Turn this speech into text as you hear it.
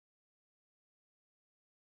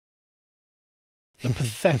the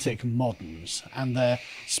pathetic moderns and their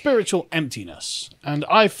spiritual emptiness. And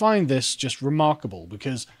I find this just remarkable,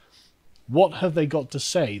 because what have they got to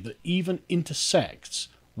say that even intersects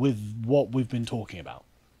with what we've been talking about?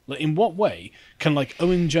 Like, in what way can, like,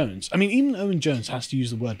 Owen Jones... I mean, even Owen Jones has to use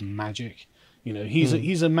the word magic. You know,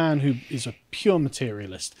 he's a man who is a pure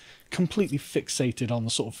materialist, completely fixated on the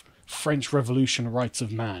sort of French Revolution rights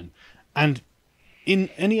of man. And in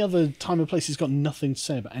any other time or place, he's got nothing to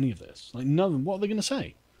say about any of this. Like, none. What are they going to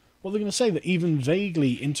say? What are they going to say that even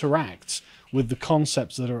vaguely interacts with the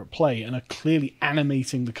concepts that are at play and are clearly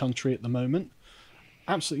animating the country at the moment?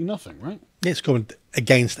 Absolutely nothing, right? It's going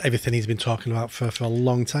against everything he's been talking about for a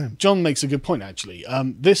long time. John makes a good point, actually.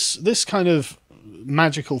 This kind of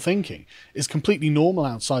magical thinking is completely normal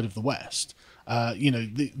outside of the West.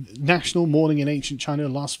 The national mourning in ancient China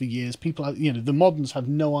lasts for years. People, the moderns have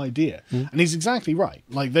no idea. And he's exactly right.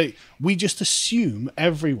 Like, we just assume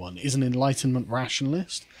everyone is an Enlightenment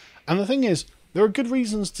rationalist. And the thing is, there are good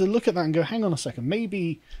reasons to look at that and go, hang on a second,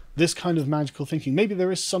 maybe this kind of magical thinking, maybe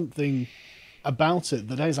there is something about it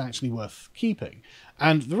that is actually worth keeping.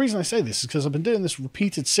 And the reason I say this is because I've been doing this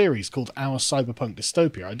repeated series called Our Cyberpunk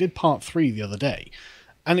Dystopia. I did part 3 the other day,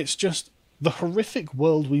 and it's just the horrific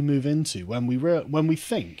world we move into when we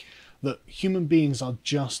think that human beings are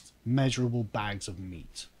just measurable bags of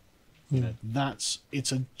meat. You know,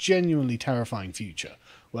 it's a genuinely terrifying future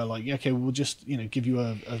where, like, okay, we'll just, give you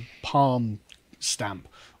a palm stamp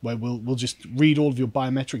where we'll just read all of your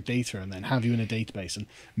biometric data and then have you in a database, and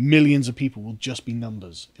millions of people will just be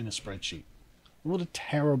numbers in a spreadsheet. What a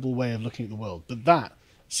terrible way of looking at the world. But that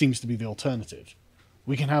seems to be the alternative.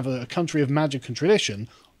 We can have a country of magic and tradition,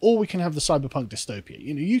 or we can have the cyberpunk dystopia.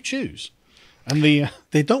 You choose. And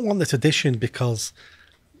they don't want the tradition because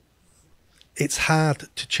it's hard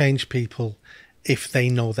to change people if they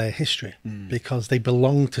know their history, because they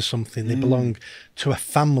belong to something. They belong to a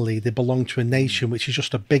family. They belong to a nation, which is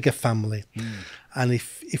just a bigger family. And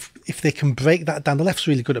if they can break that down, the left's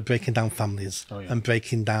really good at breaking down families and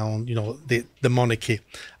breaking down, the monarchy.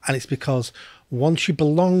 And it's because once you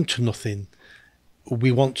belong to nothing,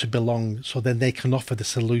 we want to belong, so then they can offer the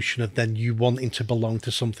solution of then you wanting to belong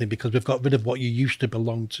to something, because we've got rid of what you used to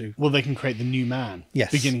belong to. Well, they can create the new man,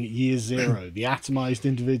 beginning at year zero, the atomized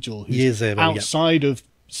individual who's outside of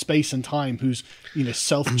space and time, who's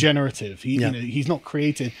self-generative. He's not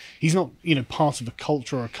created. He's not part of a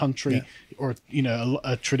culture or a country or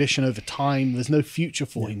a tradition over time. There's no future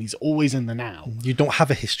for him. He's always in the now. You don't have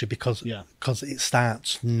a history because it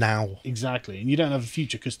starts now. Exactly, and you don't have a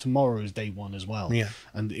future because tomorrow is day one as well.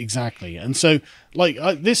 And exactly, and so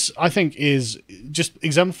this I think is just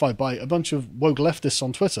exemplified by a bunch of woke leftists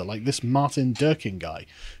on Twitter, like this Martin Durkin guy,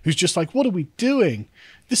 who's just like, "What are we doing?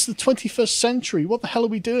 This is the 21st century. What the hell are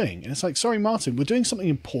we doing?" And it's like, sorry, Martin, we're doing something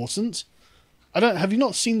important. Have you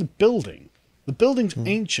not seen the building? The building's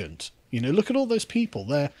ancient. Look at all those people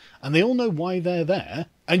there, and they all know why they're there.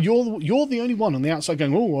 And you're the only one on the outside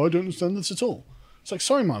going, "Oh, I don't understand this at all." It's like,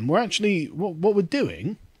 sorry, man, we're actually, what we're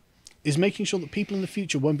doing is making sure that people in the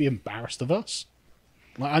future won't be embarrassed of us.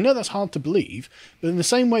 Like, I know that's hard to believe, but in the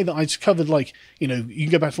same way that I just covered, you can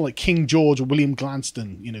go back to like King George or William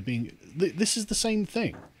Gladstone, this is the same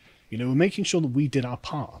thing. We're making sure that we did our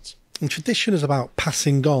part. And tradition is about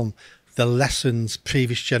passing on the lessons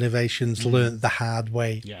previous generations learnt the hard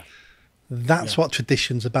way. That's what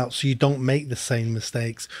tradition's about, so you don't make the same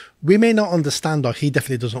mistakes. We may not understand, or he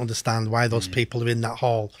definitely doesn't understand, why those people are in that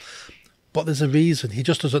hall. But there's a reason. He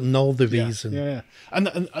just doesn't know the reason.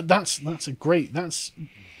 And that's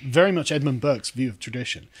very much Edmund Burke's view of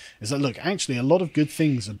tradition, is that, look, actually a lot of good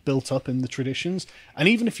things are built up in the traditions, and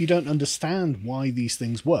even if you don't understand why these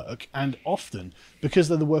things work, and often because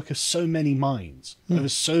they're the work of so many minds, over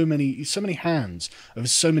so many hands, over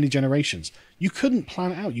so many generations, you couldn't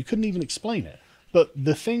plan it out, you couldn't even explain it. But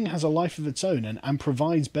the thing has a life of its own and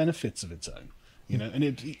provides benefits of its own, and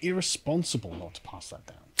it's irresponsible not to pass that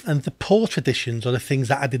down. And the poor traditions, or the things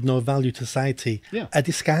that added no value to society, are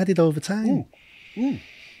discarded over time.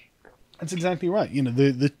 That's exactly right.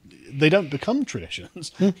 They don't become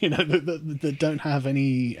traditions. That don't have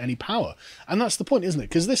any power, and that's the point, isn't it?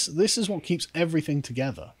 Because this is what keeps everything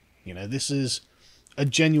together. This is a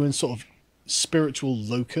genuine sort of spiritual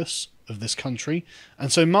locus of this country.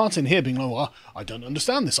 And so Martin here being like, "Well, I don't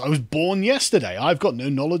understand this. I was born yesterday. I've got no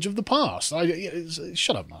knowledge of the past."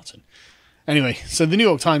 Shut up, Martin. Anyway, so the New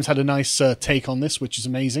York Times had a nice take on this, which is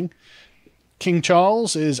amazing. King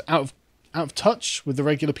Charles is out of touch with the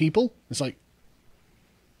regular people. It's like,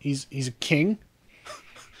 he's a king.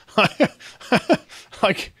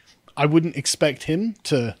 Like, I wouldn't expect him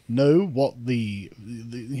to know what the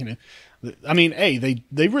you know. I mean,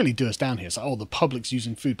 they really do us down here. So, the public's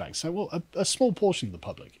using food banks. So, well, a small portion of the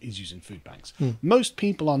public is using food banks. Most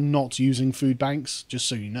people are not using food banks, just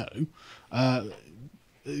so you know.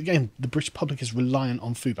 Again, the British public is reliant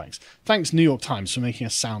on food banks. Thanks, New York Times, for making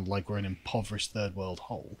us sound like we're an impoverished third world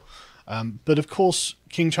hole. But of course,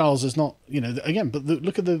 King Charles is not, again, but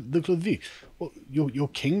look at the view. Well, your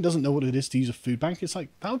king doesn't know what it is to use a food bank. It's like,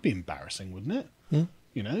 that would be embarrassing, wouldn't it?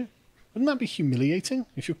 Wouldn't that be humiliating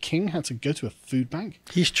if your king had to go to a food bank?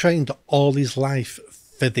 He's trained all his life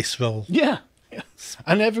for this role. Yeah.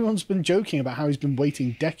 And everyone's been joking about how he's been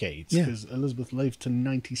waiting decades because Elizabeth lived to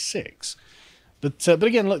 96. But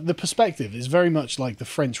again, look, the perspective is very much like the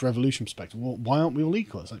French Revolution perspective. Well, why aren't we all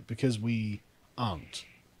equal? It's like, because we aren't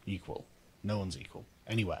equal. No one's equal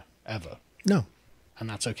anywhere, ever. No. And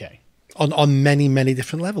that's okay. On many, many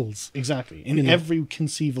different levels. Exactly. In every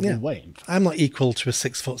conceivable way. I'm not equal to a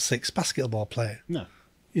 6'6" basketball player. No.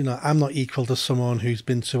 I'm not equal to someone who's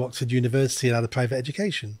been to Oxford University and had a private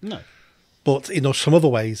education. No. But, some other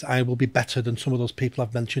ways, I will be better than some of those people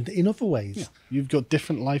I've mentioned in other ways. Yeah. You've got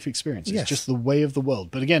different life experiences. Yes. It's just the way of the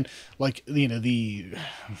world. But again, like, the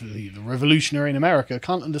revolutionary in America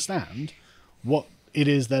can't understand what it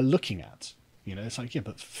is they're looking at. It's like,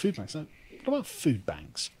 but food banks, what about food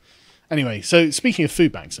banks? Anyway, so speaking of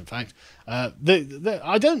food banks, in fact,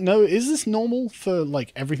 I don't know, is this normal for,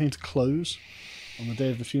 like, everything to close on the day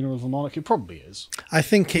of the funeral of the monarch? It probably is. I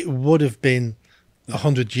think it would have been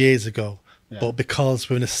 100 years ago. Yeah. But because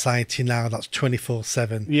we're in a society now that's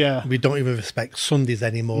 24/7, we don't even respect Sundays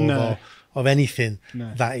anymore or anything,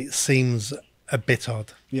 that it seems a bit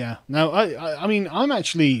odd. Yeah. Now, I mean, I'm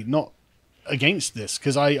actually not against this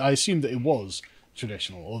because I assumed that it was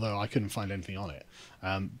traditional, although I couldn't find anything on it.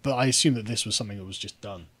 But I assumed that this was something that was just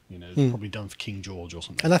done, probably done for King George or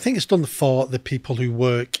something. And I think it's done for the people who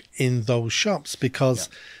work in those shops because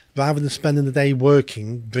rather than spending the day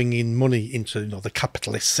working, bringing money into the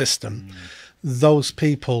capitalist system, those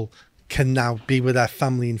people can now be with their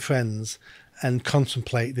family and friends and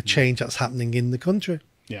contemplate the change that's happening in the country.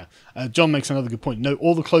 Yeah. John makes another good point. No,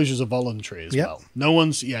 all the closures are voluntary as well. No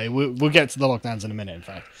one's, we'll get to the lockdowns in a minute, in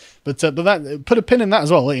fact. But that, put a pin in that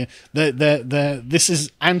as well. This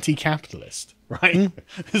is anti-capitalist, right?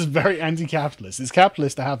 This is very anti-capitalist. It's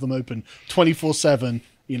capitalist to have them open 24/7,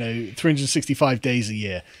 365 days a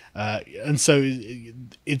year. And so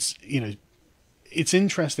it's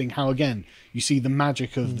interesting how, again, you see the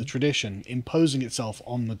magic of the tradition imposing itself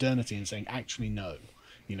on modernity and saying, actually, no.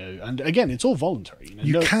 And again, it's all voluntary.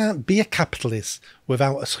 You can't be a capitalist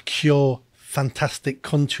without a secure, fantastic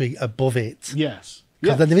country above it. Yes.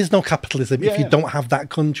 Because then there is no capitalism if you don't have that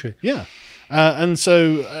country. Yeah. And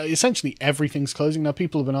so essentially everything's closing. Now,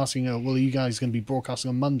 people have been asking, well, are you guys going to be broadcasting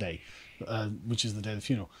on Monday, which is the day of the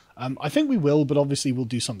funeral? I think we will, but obviously we'll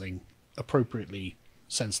do something appropriately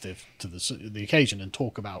sensitive to the occasion and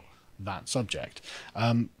talk about that subject.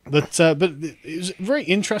 But it was very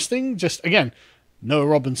interesting. Just again, Noah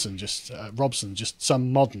Robson, just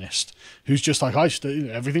some modernist who's just like,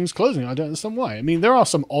 everything's closing. I don't understand why. I mean, there are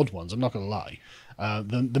some odd ones. I'm not going to lie.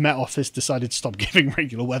 The Met Office decided to stop giving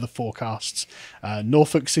regular weather forecasts.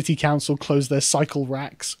 Norfolk City Council closed their cycle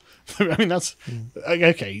racks. I mean, that's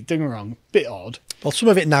okay. Don't get me wrong, bit odd. Well, some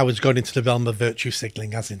of it now has gone into the realm of virtue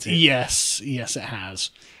signaling, hasn't it? Yes, it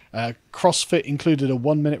has. CrossFit included a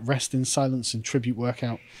 1-minute rest in silence and tribute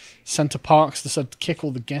workout. Centre Parks decided to kick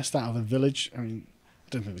all the guests out of the village. I mean, I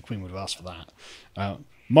don't think the Queen would have asked for that.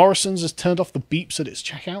 Morrison's has turned off the beeps at its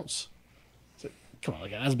checkouts. So, come on,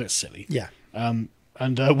 again, that's a bit silly. Yeah. And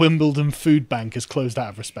Wimbledon Food Bank has closed out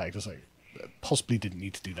of respect. I was like, possibly didn't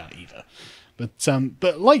need to do that either.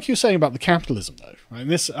 But like you're saying about the capitalism, though,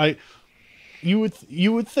 right? You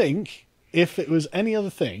would think if it was any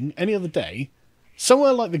other thing, any other day,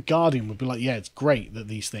 somewhere like the Guardian would be like, yeah, it's great that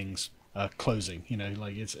these things are closing.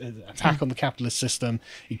 Like it's an attack on the capitalist system.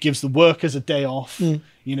 It gives the workers a day off.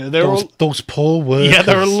 Those poor workers. Yeah,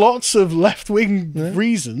 there are lots of left-wing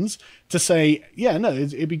reasons to say,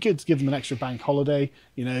 it'd be good to give them an extra bank holiday,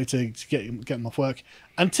 to get them off work.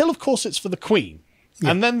 Until, of course, it's for the Queen.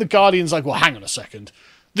 Yeah. And then the Guardian's like, well, hang on a second.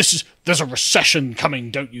 There's a recession coming,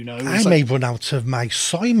 don't you know? I may run out of my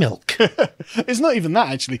soy milk. It's not even that,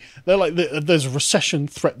 actually. They're like, there's a recession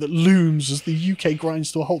threat that looms as the UK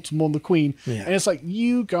grinds to a halt to mourn the Queen. Yeah. And it's like,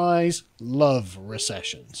 you guys love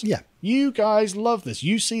recessions. Yeah. You guys love this.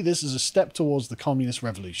 You see this as a step towards the communist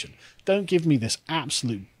revolution. Don't give me this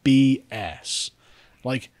absolute BS.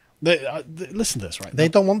 Like, listen to this, right? They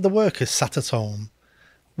don't want the workers sat at home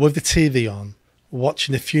with the TV on,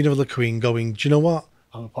 watching the funeral of the Queen going, do you know what?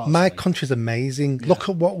 I'm a part of My something. country's amazing. Look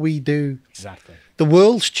at what we do. Exactly. The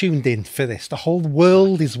world's tuned in for this. The whole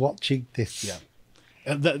world is watching this. Yeah.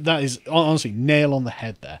 That is honestly nail on the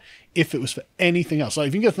head there. If it was for anything else, like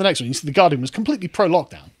if you can go to the next one, you see the Guardian was completely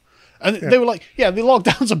pro-lockdown, and they were like, "Yeah, the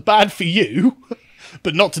lockdowns are bad for you,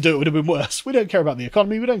 but not to do it would have been worse. We don't care about the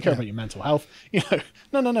economy. We don't care about your mental health. You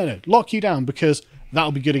know, no. Lock you down because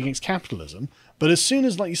that'll be good against capitalism. But as soon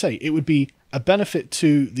as, like you say, it would be a benefit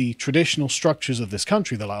to the traditional structures of this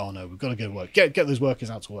country, they're like, oh no, we've got to go to work. Get those workers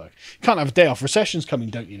out to work. Can't have a day off. Recession's coming,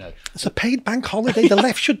 don't you know? It's a paid bank holiday. The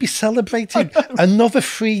left should be celebrating another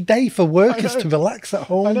free day for workers to relax at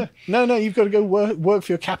home. I know. No, you've got to go work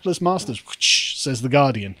for your capitalist masters, says the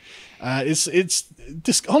Guardian.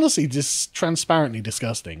 It's honestly just transparently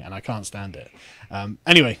disgusting, and I can't stand it.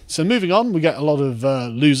 Anyway, so moving on, we get a lot of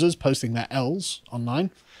losers posting their L's online.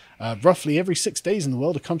 Roughly every 6 days in the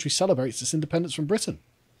world, a country celebrates its independence from Britain.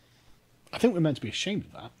 I think we're meant to be ashamed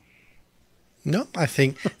of that. No, I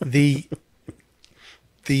think the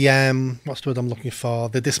what's the word I'm looking for?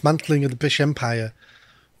 The dismantling of the British Empire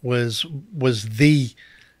was the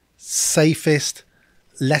safest,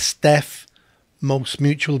 less death, most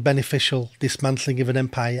mutual beneficial dismantling of an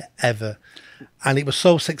empire ever. And it was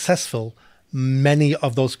so successful, many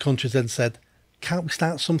of those countries then said, can't we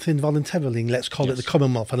start something voluntarily? Let's call it the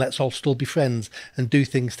Commonwealth and let's all still be friends and do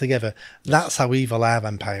things together. That's how evil our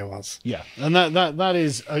empire was. Yeah, and that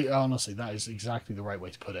is, honestly, that is exactly the right way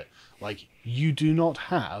to put it. Like, you do not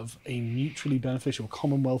have a mutually beneficial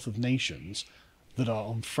Commonwealth of nations that are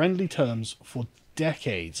on friendly terms for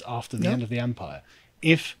decades after the end of the empire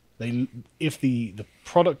if the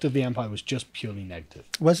product of the empire was just purely negative.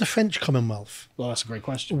 Where's the French Commonwealth? Well, that's a great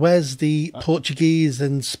question. Where's the Portuguese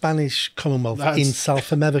and Spanish Commonwealth in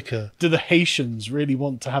South America? Do the Haitians really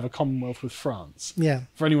want to have a Commonwealth with France? Yeah.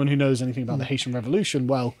 For anyone who knows anything about the Haitian Revolution,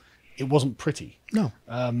 well, it wasn't pretty. No.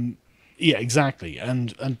 Yeah, exactly.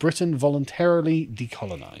 And Britain voluntarily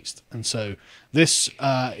decolonized. And so this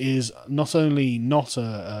is not only not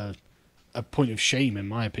a point of shame, in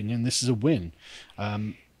my opinion, this is a win.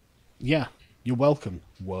 Yeah, you're welcome,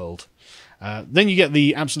 world. Then you get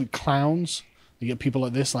the absolute clowns. You get people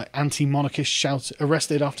like this, like anti-monarchists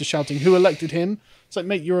arrested after shouting, "Who elected him?" It's like,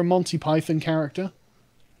 mate, you're a Monty Python character.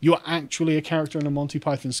 You are actually a character in a Monty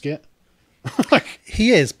Python skit.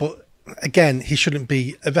 He is, but again, he shouldn't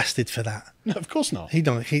be arrested for that. No, of course not.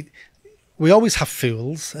 We always have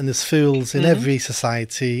fools, and there's fools in every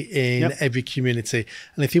society, in every community.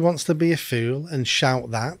 And if he wants to be a fool and shout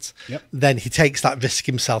that, then he takes that risk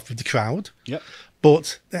himself with the crowd. Yep.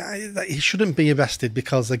 But he shouldn't be arrested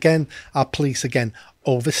because, again, our police,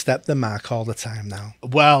 overstep the mark all the time now.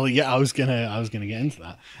 Well, yeah, I was gonna get into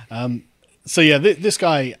that. So yeah, this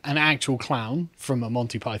guy, an actual clown from a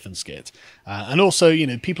Monty Python skit, and also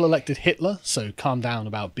people elected Hitler, so calm down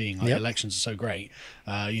about being like elections are so great.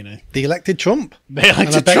 They elected Trump. They elected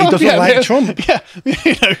and I bet Trump. He doesn't like Trump. Yeah,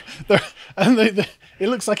 it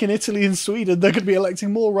looks like in Italy and Sweden they're going to be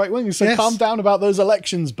electing more right wingers. So calm down about those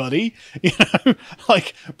elections, buddy.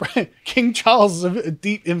 Like King Charles is a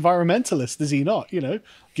deep environmentalist, is he not?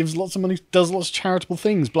 Gives lots of money, does lots of charitable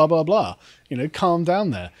things, blah blah blah. Calm down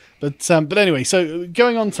there. But anyway, so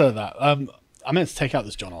going on to that, I meant to take out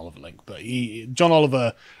this John Oliver link, but John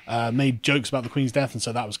Oliver made jokes about the Queen's death, and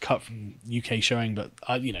so that was cut from UK showing. But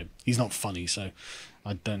he's not funny, so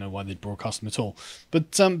I don't know why they'd broadcast him at all.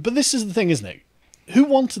 But this is the thing, isn't it? Who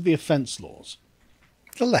wanted the offence laws?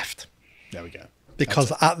 The left. There we go.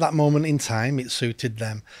 Because at that moment in time, it suited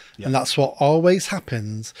them. Yep. And that's what always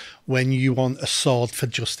happens when you want a sword for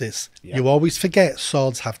justice. Yep. You always forget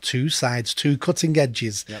swords have two sides, two cutting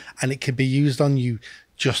edges, and it can be used on you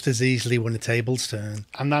just as easily when the tables turn.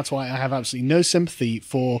 And that's why I have absolutely no sympathy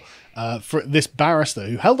for this barrister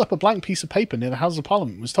who held up a blank piece of paper near the House of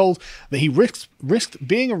Parliament, was told that he risked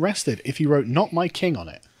being arrested if he wrote "Not my king" on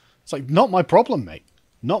it. It's like, not my problem, mate.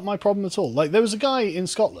 Not my problem at all. Like, there was a guy in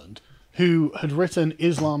Scotland who had written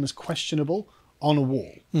 "Islam is questionable" on a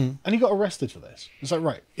wall, and he got arrested for this. It's like,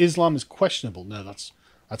 right, Islam is questionable. No, that's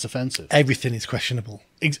offensive. Everything is questionable.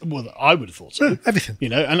 Well, I would have thought so. Everything.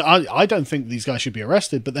 And I don't think these guys should be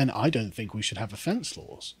arrested, but then I don't think we should have offence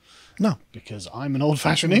laws. No. Because I'm an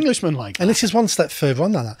old-fashioned Englishman like that. And this is one step further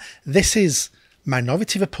on than that. This is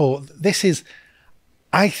Minority Report. This is,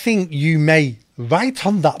 I think you may write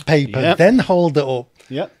on that paper, then hold it up.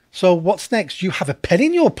 Yep. So what's next? You have a pen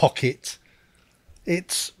in your pocket.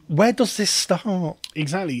 It's, where does this start?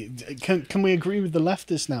 Exactly. Can we agree with the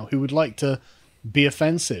leftists now who would like to be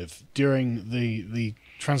offensive during the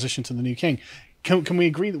transition to the new king? can we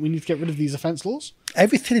agree that we need to get rid of these offence laws?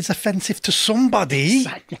 Everything is offensive to somebody.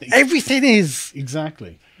 Exactly. Everything is.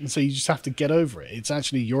 Exactly. And so you just have to get over it. It's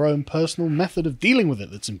actually your own personal method of dealing with it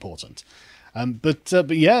that's important. But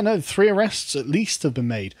yeah, no, 3 arrests at least have been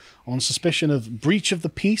made on suspicion of breach of the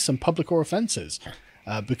peace and public or offences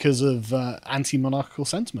because of anti-monarchical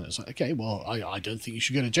sentiment. It's like, okay, well, I don't think you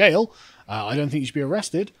should go to jail. I don't think you should be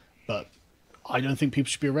arrested. But I don't think people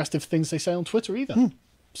should be arrested for things they say on Twitter either.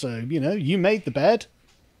 So, you made the bed.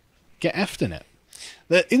 Get effed in it.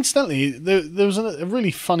 Incidentally, there was a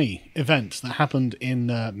really funny event that happened in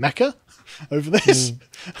Mecca over this.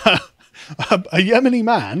 A Yemeni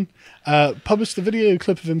man published a video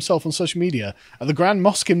clip of himself on social media at the Grand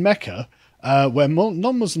Mosque in Mecca, where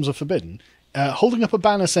non-Muslims are forbidden, holding up a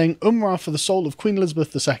banner saying, "Umrah for the soul of Queen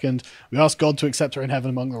Elizabeth II. We ask God to accept her in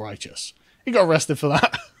heaven among the righteous." He got arrested for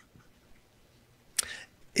that.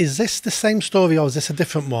 Is this the same story, or is this a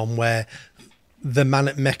different one where the man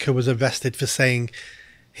at Mecca was arrested for saying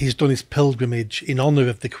he's done his pilgrimage in honour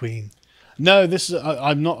of the Queen? No, this is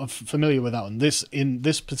I'm not familiar with that one. In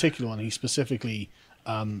this particular one, he specifically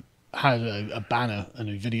had a banner and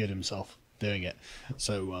he videoed himself doing it.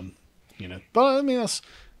 So but I mean that's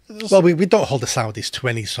well, we don't hold the Saudis to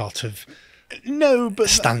any sort of but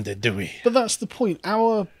standard, do we? But that's the point.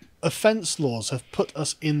 Our offence laws have put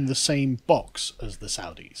us in the same box as the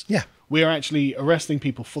Saudis. Yeah. We are actually arresting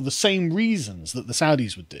people for the same reasons that the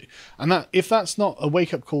Saudis would do. And that if that's not a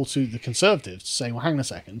wake-up call to the Conservatives to say, well, hang on a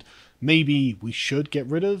second, maybe we should get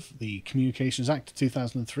rid of the Communications Act of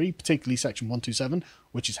 2003, particularly Section 127,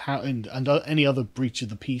 which is how, and any other breach of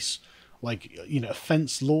the peace, like,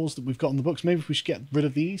 offence laws that we've got on the books. Maybe if we should get rid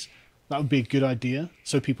of these, that would be a good idea,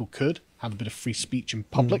 so people could have a bit of free speech in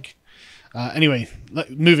public. Anyway,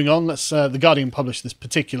 moving on, The Guardian published this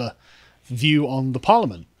particular view on the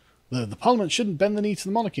Parliament. The Parliament shouldn't bend the knee to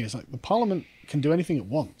the monarchy. It's like the Parliament can do anything it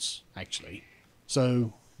wants, actually.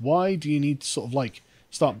 So why do you need to sort of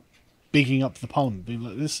start bigging up the Parliament? Being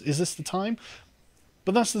like, is this the time?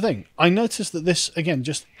 But that's the thing. I noticed that this, again,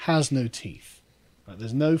 just has no teeth. Right?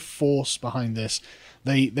 There's no force behind this.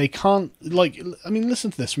 They can't,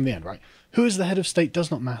 listen to this from the end, right? Who is the head of state does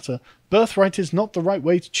not matter. Birthright is not the right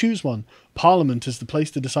way to choose one. Parliament is the place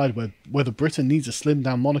to decide whether Britain needs a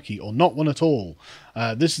slimmed-down monarchy or not one at all.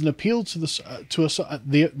 This is an appeal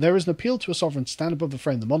there is an appeal to a sovereign to stand above the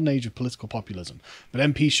fray in the modern age of political populism. But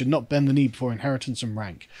MPs should not bend the knee before inheritance and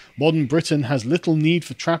rank. Modern Britain has little need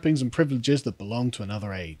for trappings and privileges that belong to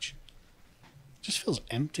another age. It just feels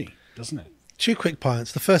empty, doesn't it? 2 quick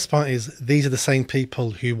points. The first point is these are the same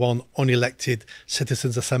people who won unelected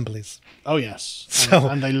citizens' assemblies. Oh, yes. So,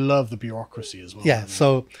 and they love the bureaucracy as well. Yeah,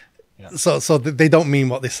 so they don't mean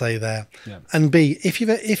what they say there. Yeah. And B, if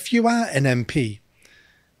you are an MP,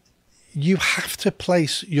 you have to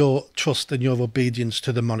place your trust and your obedience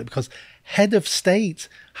to the monarch, because head of state,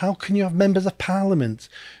 how can you have members of parliament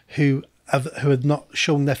who have not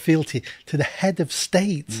shown their fealty to the head of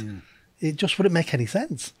state? It just wouldn't make any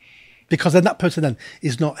sense. Because then that person then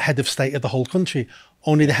is not head of state of the whole country,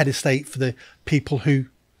 only the head of state for the people who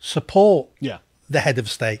support the head of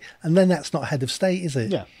state. And then that's not head of state, is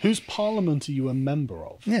it? Yeah. Whose parliament are you a member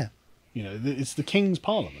of? Yeah. It's the King's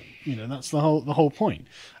Parliament. That's the whole point.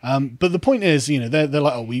 But the point is, they're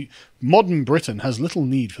like, modern Britain has little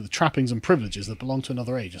need for the trappings and privileges that belong to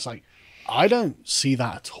another age. It's like, I don't see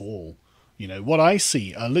that at all. What I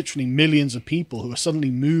see are literally millions of people who are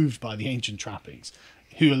suddenly moved by the ancient trappings,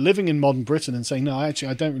 who are living in modern Britain and saying, no, I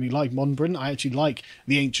don't really like modern Britain. I actually like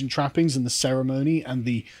the ancient trappings and the ceremony and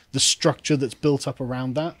the structure that's built up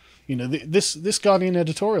around that. This Guardian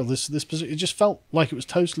editorial, this it just felt like it was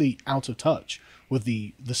totally out of touch with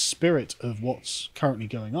the spirit of what's currently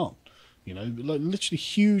going on. Literally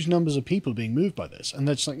huge numbers of people being moved by this, and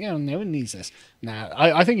they're just like, yeah, no one needs this. Nah,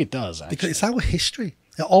 I think it does, actually. Because it's our history.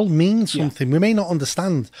 It all means something. Yeah. We may not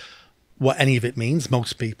understand what any of it means,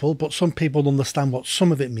 most people, but some people understand what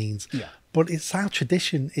some of it means. Yeah. But it's our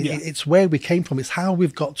tradition. It's where we came from. It's how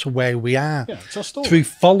we've got to where we are. Yeah, it's our story. Through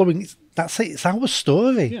following, that's it. It's our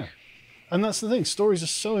story. Yeah. And that's the thing. Stories are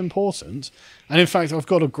so important. And in fact, I've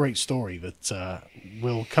got a great story that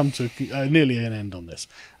will come to nearly an end on this.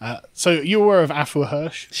 So you're aware of Afua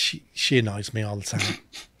Hirsch? She annoys me all the time.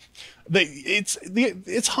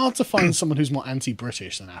 It's hard to find someone who's more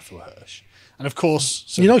anti-British than Afua Hirsch. And of course...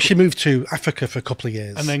 she moved to Africa for a couple of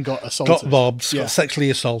years. And then got assaulted. Got robbed, got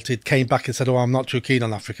sexually assaulted, came back and said, oh, I'm not too keen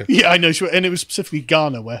on Africa. Yeah, I know. And it was specifically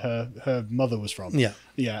Ghana, where her mother was from. Yeah.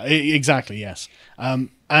 Yeah, exactly, yes.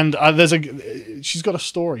 And she's got a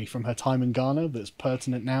story from her time in Ghana that's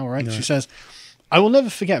pertinent now, right? No. She says, I will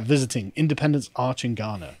never forget visiting Independence Arch in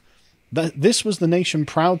Ghana. This was the nation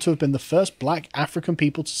proud to have been the first black African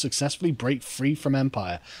people to successfully break free from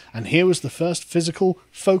empire, and here was the first physical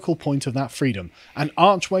focal point of that freedom, an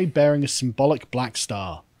archway bearing a symbolic black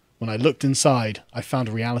star. When I looked inside, I found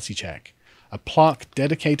a reality check. A plaque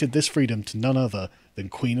dedicated this freedom to none other than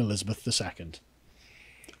Queen Elizabeth II.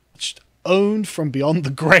 Just owned from beyond the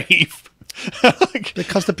grave. Like,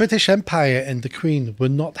 because the British Empire and the Queen were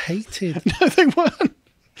not hated. no, they weren't.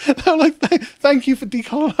 They're like, thank you for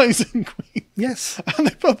decolonising, Queen. Yes. And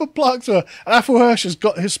they put up a plaque to her. And Athol Hirsch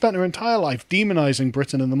has spent her entire life demonising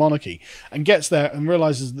Britain and the monarchy, and gets there and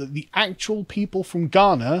realises that the actual people from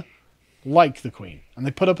Ghana like the Queen. And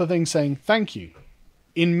they put up a thing saying, thank you,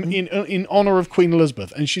 in honour of Queen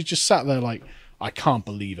Elizabeth. And she's just sat there like, I can't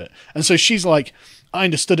believe it. And so she's like, I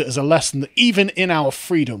understood it as a lesson that even in our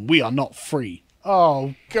freedom, we are not free.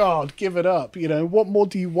 Oh, God, give it up. You know, what more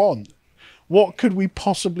do you want? What could we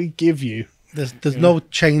possibly give you? There's no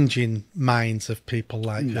changing minds of people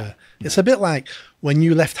like her. It's a bit like when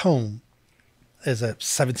you left home as a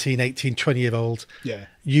 17, 18, 20-year-old,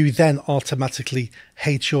 you then automatically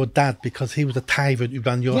hate your dad because he was a tyrant who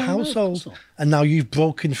ran your household, and now you've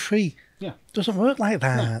broken free. Yeah, doesn't work like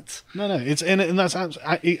that. No. It's and that's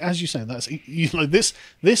as you say. That's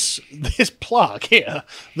this plaque here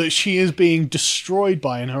that she is being destroyed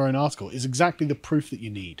by in her own article is exactly the proof that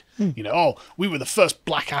you need. You know, we were the first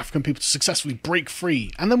black African people to successfully break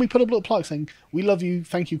free, and then we put up a little plaque saying, "We love you,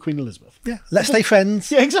 thank you, Queen Elizabeth." Yeah, let's stay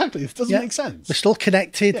friends. Yeah, exactly. It doesn't make sense. We're still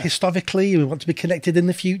connected historically. We want to be connected in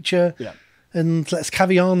the future. Yeah. And let's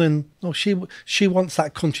carry on. And she wants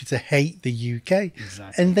that country to hate the UK,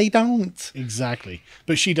 and they don't. Exactly,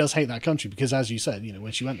 but she does hate that country because, as you said, you know,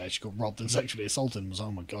 when she went there, she got robbed and sexually assaulted, and was,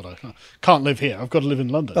 oh my God, I can't live here. I've got to live in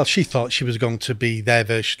London. Well, she thought she was going to be their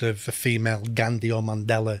version of a female Gandhi or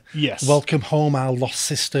Mandela. Yes. Welcome home, our lost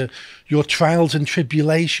sister. Your trials and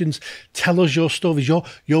tribulations. Tell us your stories.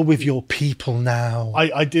 You're with your people now.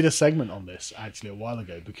 I did a segment on this actually a while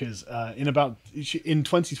ago because in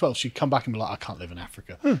 2012 she'd come back and be like, I can't live in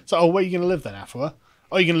Africa. So, where are you going to live then, Afua?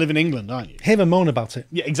 Oh, you're going to live in England, aren't you? Hear them moan about it.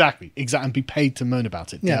 Yeah, exactly. And be paid to moan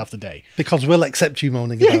about it day after day. Because we'll accept you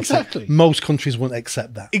moaning about it. Most countries won't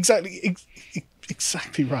accept that.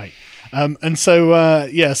 Exactly right. And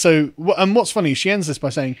what's funny is she ends this by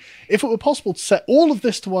saying, if it were possible to set all of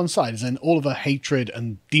this to one side, as in all of her hatred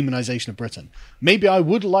and demonisation of Britain, maybe I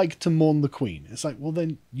would like to mourn the Queen. It's like, well,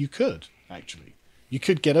 then you could, actually. You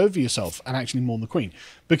could get over yourself and actually mourn the Queen.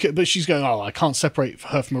 But she's going, oh, I can't separate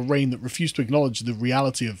her from a reign that refused to acknowledge the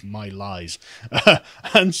reality of my lies. But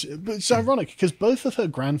it's ironic because both of her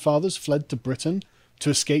grandfathers fled to Britain to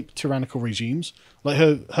escape tyrannical regimes. Like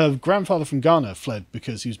her grandfather from Ghana fled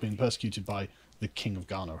because he was being persecuted by the king of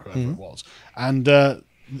Ghana, or whoever it was. And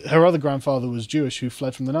her other grandfather was Jewish who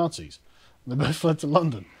fled from the Nazis. They both fled to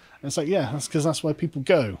London. And it's like, that's because that's where people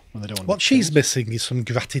go when they don't want to. What she's missing is some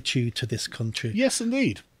gratitude to this country. Yes,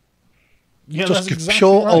 indeed. Yeah, just exactly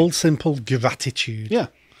pure, old, simple gratitude. Yeah.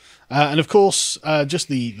 And of course, just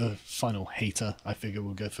the final hater I figure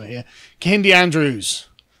we'll go for here. Kehinde Andrews.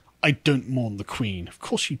 I don't mourn the Queen. Of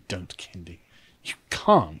course you don't, Kehinde. You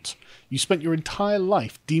can't. You spent your entire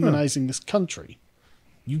life demonising this country.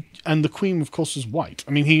 And the Queen, of course, is white.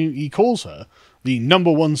 I mean, he calls her the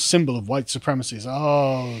number one symbol of white supremacy.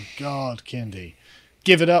 Oh, God, Kehinde.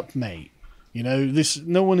 Give it up, mate. You know,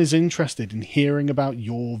 no one is interested in hearing about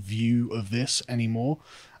your view of this anymore.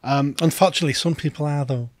 Unfortunately, some people are,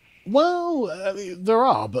 though. Well, there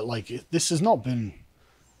are, but this has not been...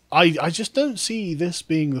 I just don't see this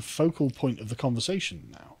being the focal point of the conversation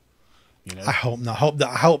now. You know? I hope not.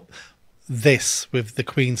 I hope this, with the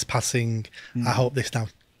Queen's passing, I hope this now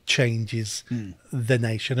changes the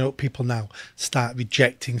nation. I hope people now start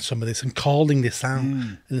rejecting some of this and calling this out.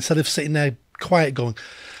 And instead of sitting there quiet going,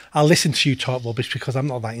 I'll listen to you talk rubbish because I'm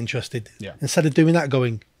not that interested. Yeah. Instead of doing that,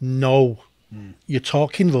 going, no, you're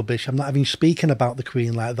talking rubbish. I'm not even speaking about the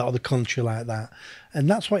Queen like that or the country like that. And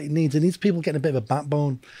that's what it needs. It needs people getting a bit of a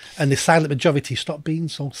backbone. And the silent majority, stop being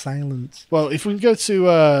so silent. Well, if we go to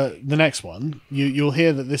the next one, you'll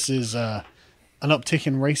hear that this is an uptick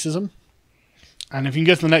in racism. And if you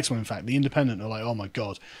can go to the next one, in fact, the Independent are like, oh my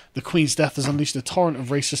God, the Queen's death has unleashed a torrent of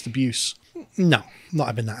racist abuse. No, not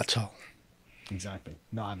having that at all. Exactly.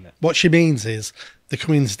 Not having it. What she means is the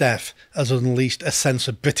Queen's death has unleashed a sense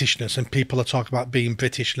of Britishness, and people are talking about being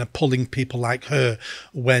British and are pulling people like her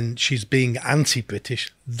when she's being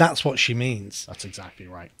anti-British. That's what she means. That's exactly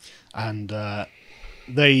right. And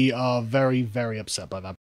they are very, very upset by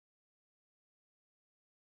that